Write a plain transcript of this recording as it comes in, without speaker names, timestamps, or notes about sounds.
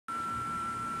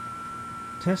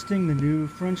Testing the new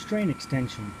French drain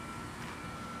extension.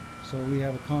 So we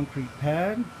have a concrete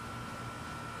pad.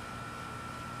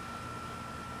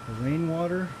 The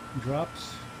rainwater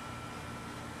drops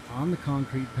on the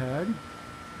concrete pad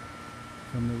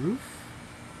from the roof.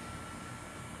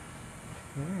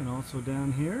 Okay, and also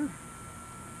down here.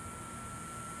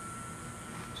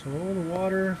 So all the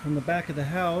water from the back of the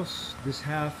house, this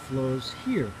half flows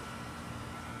here.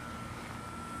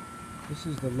 This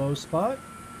is the low spot.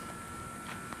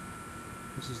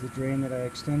 This is the drain that I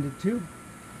extended to.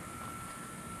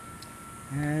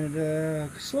 And the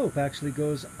slope actually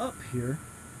goes up here.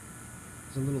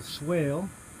 There's a little swale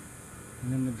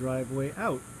and then the driveway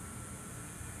out.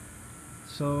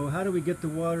 So how do we get the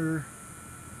water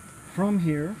from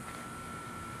here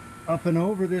up and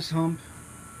over this hump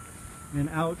and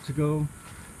out to go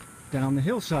down the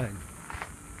hillside?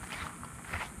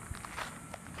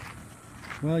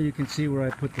 Well, you can see where I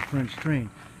put the French drain.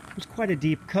 There's quite a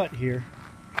deep cut here.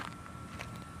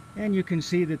 And you can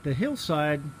see that the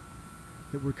hillside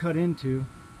that we're cut into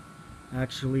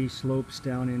actually slopes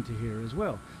down into here as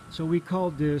well. So we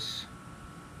called this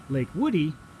Lake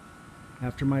Woody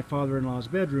after my father-in-law's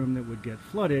bedroom that would get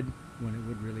flooded when it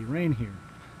would really rain here.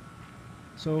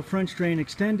 So French drain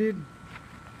extended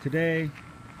today,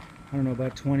 I don't know,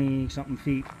 about 20 something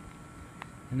feet.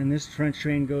 And then this French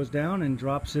drain goes down and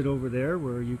drops it over there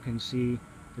where you can see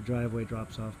the driveway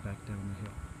drops off back down the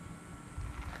hill.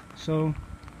 So,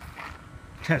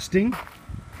 testing.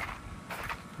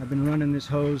 I've been running this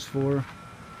hose for,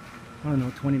 I don't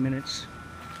know, 20 minutes.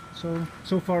 So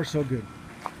far so good.